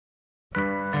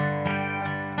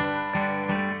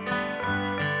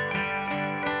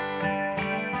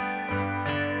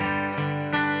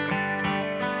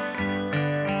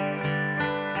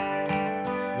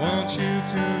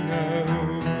to know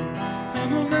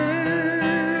I'm a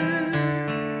man.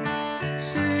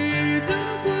 Say the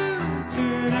words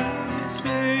and I'll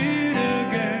say it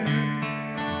again.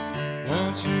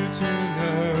 Want you to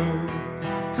know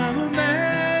I'm a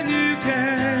man you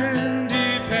can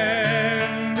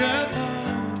depend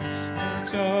upon.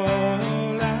 That's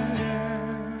all I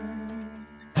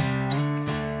am.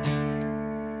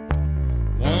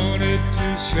 Wanted to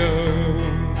show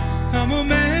I'm a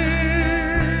man.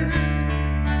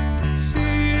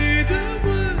 Say the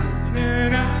word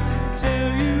and I'll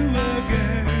tell you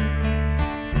again.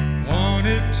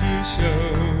 Wanted to show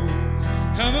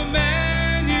I'm a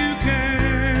man you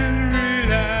can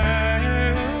rely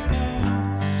upon.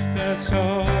 That's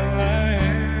all I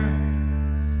am.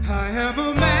 I am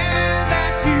a man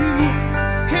that you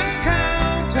can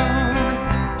count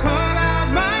on. Call out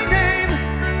my name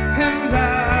and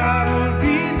I'll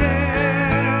be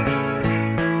there.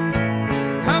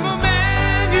 I'm a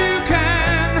man you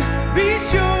can be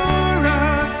sure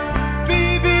of.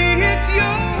 Baby, it's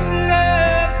your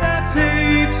love that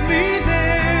takes me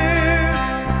there.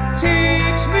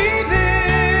 Takes me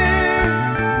there.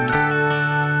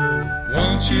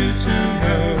 Want you to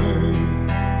know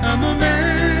I'm a man.